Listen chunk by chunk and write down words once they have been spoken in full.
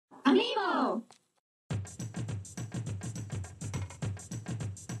Amiibo!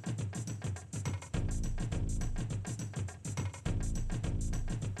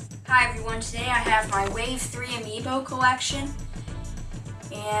 Hi everyone, today I have my Wave 3 Amiibo collection,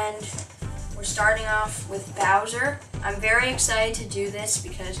 and we're starting off with Bowser. I'm very excited to do this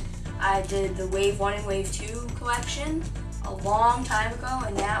because I did the Wave 1 and Wave 2 collection a long time ago,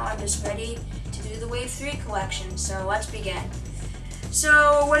 and now I'm just ready to do the Wave 3 collection, so let's begin.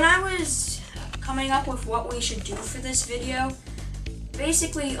 So when I was coming up with what we should do for this video,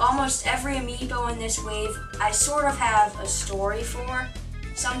 basically almost every Amiibo in this wave I sort of have a story for.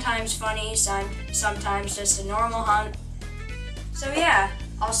 Sometimes funny, sometimes just a normal hunt. So yeah,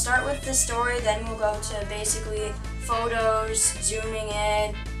 I'll start with the story, then we'll go to basically photos, zooming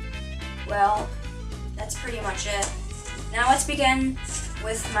in. Well, that's pretty much it. Now let's begin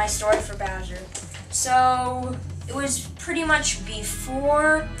with my story for Bowser. So it was pretty much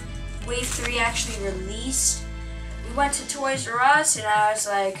before Wave 3 actually released. We went to Toys R Us and I was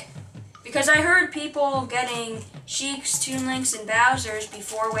like, because I heard people getting Sheik's, Toon Link's, and Bowser's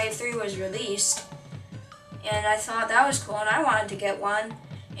before Wave 3 was released, and I thought that was cool and I wanted to get one.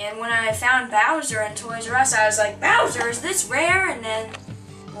 And when I found Bowser in Toys R Us, I was like, Bowser, is this rare? And then,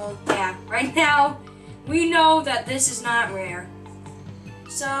 well, yeah, right now we know that this is not rare.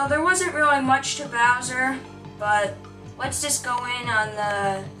 So there wasn't really much to Bowser, but let's just go in on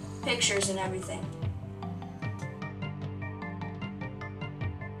the pictures and everything.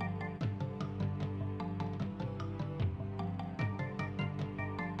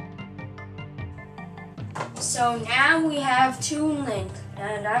 So now we have Toon Link,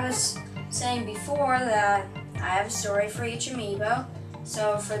 and I was saying before that I have a story for each Amiibo.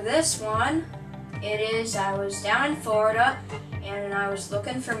 So for this one, it is, I was down in Florida and I was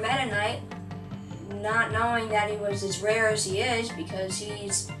looking for Meta Knight, not knowing that he was as rare as he is because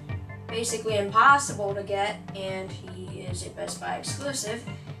he's basically impossible to get and he is a Best Buy exclusive.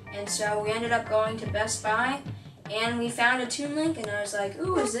 And so we ended up going to Best Buy and we found a Toon Link and I was like,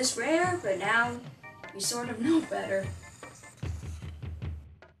 ooh, is this rare? But now we sort of know better.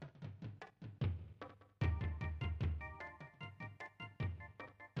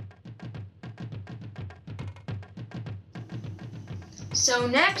 So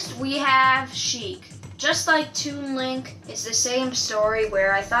next we have Sheik. Just like Toon Link, it's the same story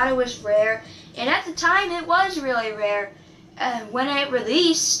where I thought it was rare, and at the time it was really rare. When it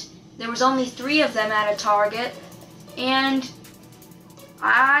released, there was only 3 of them at a Target, and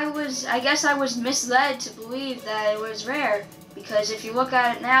I guess I was misled to believe that it was rare, because if you look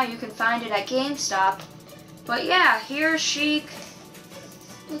at it now, you can find it at GameStop. But yeah, here's Sheik.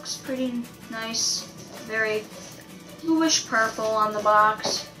 Looks pretty nice. Very bluish purple on the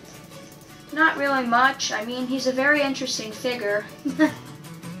box. Not really much. I mean, he's a very interesting figure.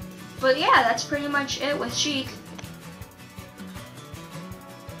 But yeah, that's pretty much it with Sheik.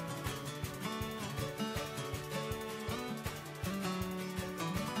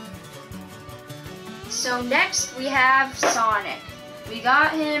 So next we have Sonic. We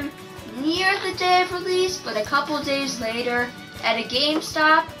got him near the day of release, but a couple days later at a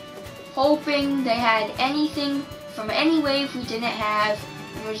GameStop, hoping they had anything from any wave we didn't have.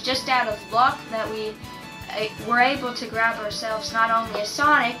 It was just out of luck that we were able to grab ourselves not only a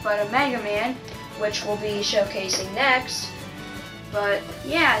Sonic, but a Mega Man, which we'll be showcasing next. But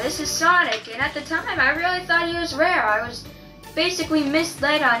yeah, this is Sonic, and at the time I really thought he was rare. I was basically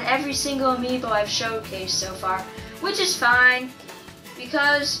misled on every single Amiibo I've showcased so far, which is fine,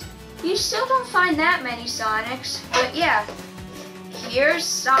 because you still don't find that many Sonics. But yeah, here's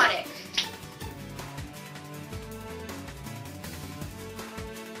Sonic.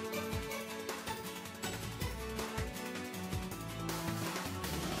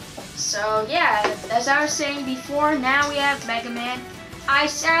 So yeah, as I was saying before, now we have Mega Man. I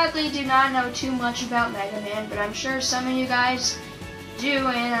sadly do not know too much about Mega Man, but I'm sure some of you guys do,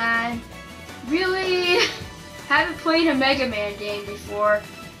 and I really haven't played a Mega Man game before,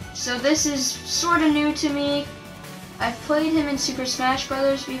 so this is sort of new to me. I've played him in Super Smash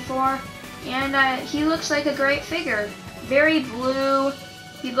Bros. Before, and he looks like a great figure. Very blue.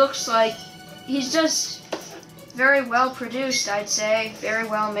 He looks like he's just very well produced, I'd say. Very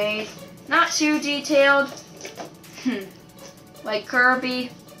well made. Not too detailed. Like Kirby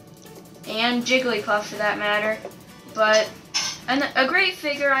and Jigglypuff for that matter, but a great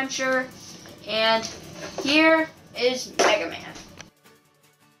figure, I'm sure. And here is Mega Man.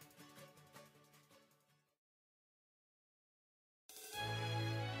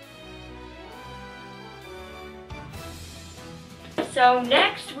 So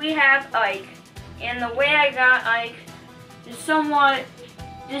next we have Ike, and the way I got Ike is somewhat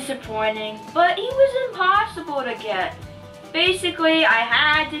disappointing, but he was impossible to get. Basically, I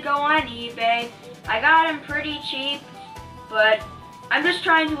had to go on eBay. I got him pretty cheap, but I'm just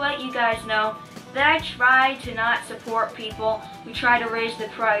trying to let you guys know that I try to not support people who try to raise the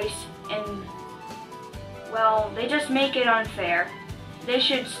price, and, well, they just make it unfair. They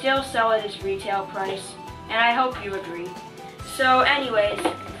should still sell it as retail price, and I hope you agree. So anyways,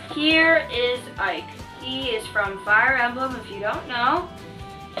 here is Ike. He is from Fire Emblem, if you don't know.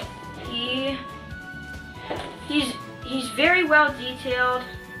 He's very well detailed.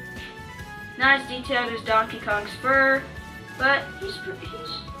 Not as detailed as Donkey Kong's fur, but he's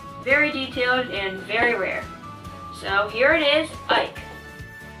very detailed and very rare. So here it is, Ike.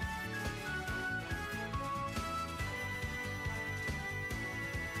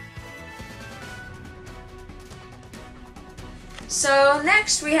 So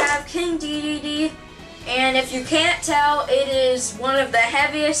next we have King Dedede, and if you can't tell, it is one of the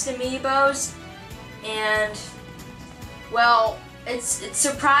heaviest amiibos, and well, it's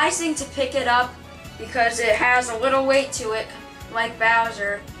surprising to pick it up because it has a little weight to it, like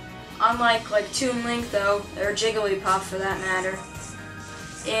Bowser, unlike like Toon Link though, or Jigglypuff for that matter.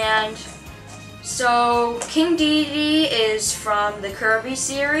 And so King Dedede is from the Kirby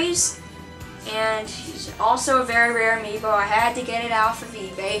series, and he's also a very rare amiibo. I had to get it off of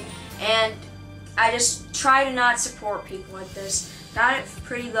eBay, and I just try to not support people like this. Got it for a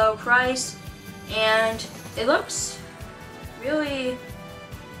pretty low price, and it looks really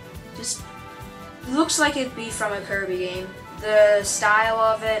just looks like it'd be from a Kirby game. The style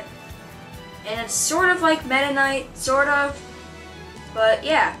of it, and it's sort of like Meta Knight, sort of, but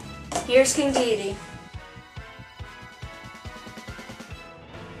yeah, here's King Dedede.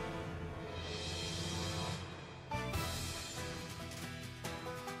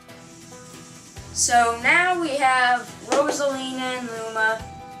 So now we have Rosalina and Luma.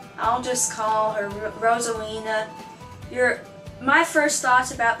 I'll just call her Rosalina. My first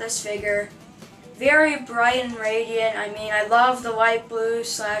thoughts about this figure, very bright and radiant. I mean, I love the light blue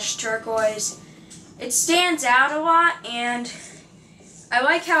 / turquoise. It stands out a lot, and I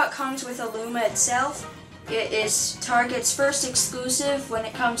like how it comes with a Luma itself. It is Target's first exclusive when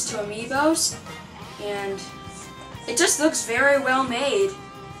it comes to amiibos, and it just looks very well made.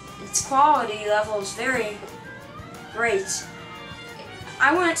 Its quality level is very great.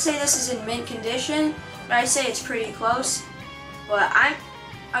 I wouldn't say this is in mint condition, but I say it's pretty close. But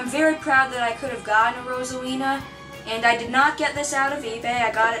I'm very proud that I could have gotten a Rosalina, and I did not get this out of eBay.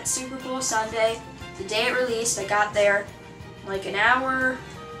 I got it Super Bowl Sunday, the day it released. I got there like an hour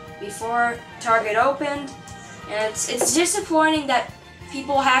before Target opened, and it's disappointing that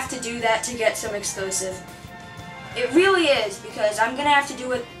people have to do that to get some exclusive. It really is, because I'm gonna have to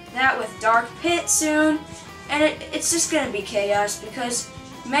do that with Dark Pit soon, and it's just gonna be chaos because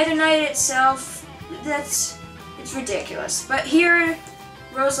Meta Knight itself, it's ridiculous. But here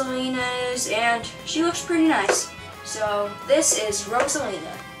Rosalina is, and she looks pretty nice. So this is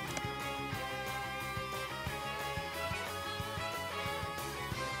Rosalina.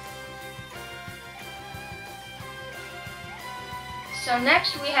 So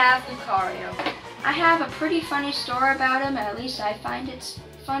next we have Lucario. I have a pretty funny story about him, at least I find it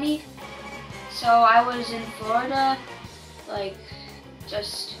funny. So I was in Florida, like,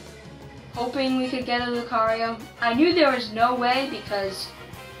 just hoping we could get a Lucario. I knew there was no way because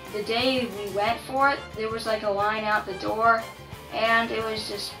the day we went for it, there was like a line out the door, and it was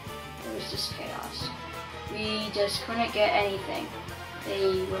just chaos. We just couldn't get anything.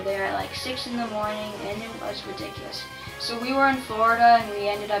 They were there at like 6 in the morning, and it was ridiculous. So we were in Florida, and we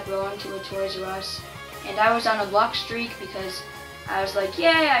ended up going to a Toys R Us, and I was on a luck streak because I was like,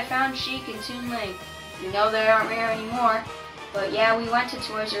 yay, I found Sheik and Toon Link. You know they aren't rare anymore. But yeah, we went to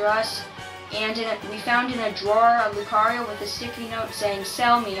Toys R Us, and we found in a drawer a Lucario with a sticky note saying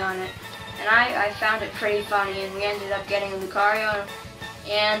 "sell me" on it. And I found it pretty funny, and we ended up getting a Lucario,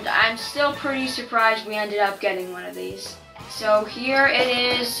 and I'm still pretty surprised we ended up getting one of these. So here it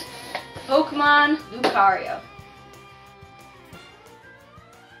is, Pokemon Lucario.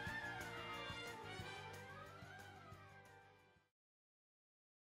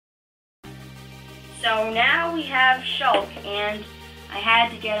 So now we have Shulk, and I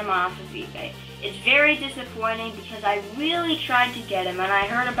had to get him off of eBay. It's very disappointing because I really tried to get him, and I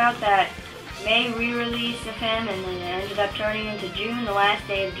heard about that May re-release of him, and then it ended up turning into June, the last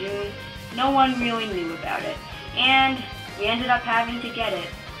day of June. No one really knew about it, and we ended up having to get it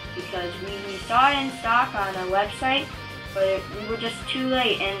because we saw it in stock on a website, but we were just too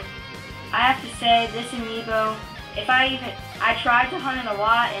late. And I have to say, this amiibo, I tried to hunt it a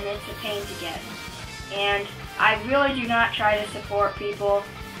lot, and it's a pain to get. And I really do not try to support people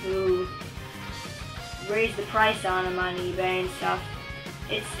who raised the price on him on eBay and stuff.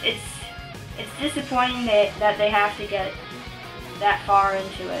 It's disappointing that they have to get that far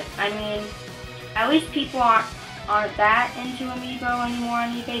into it. I mean, at least people aren't that into Amiibo anymore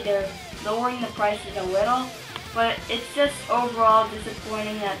on eBay. They're lowering the prices a little, but it's just overall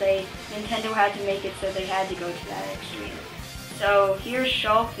disappointing that Nintendo had to make it so they had to go to that extreme. So here's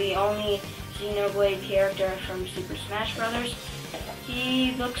Shulk, the only Xenoblade character from Super Smash Bros.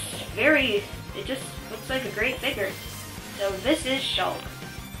 He looks it just looks like a great figure. So this is Shulk.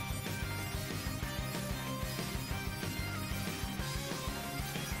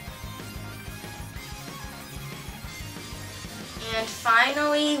 And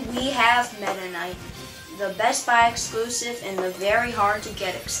finally, we have Meta Knight, the Best Buy exclusive and the very hard to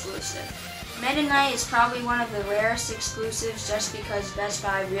get exclusive. Meta Knight is probably one of the rarest exclusives just because Best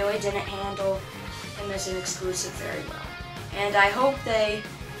Buy really didn't handle him as an exclusive very well. And I hope they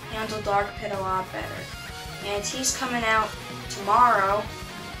handle Dark Pit a lot better. And he's coming out tomorrow,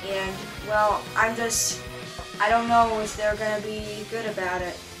 and well, I don't know if they're going to be good about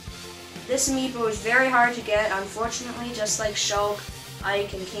it. This Amiibo is very hard to get, unfortunately, just like Shulk,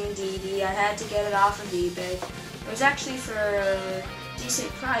 Ike, and King Dedede. I had to get it off of eBay. It was actually for a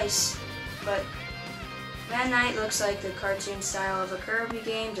decent price, but Meta Knight looks like the cartoon style of a Kirby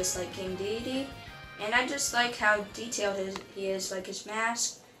game, just like King Dedede. And I just like how detailed he is, like his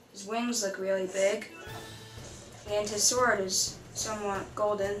mask, his wings look really big, and his sword is somewhat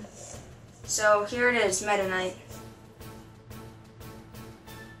golden. So here it is, Meta Knight.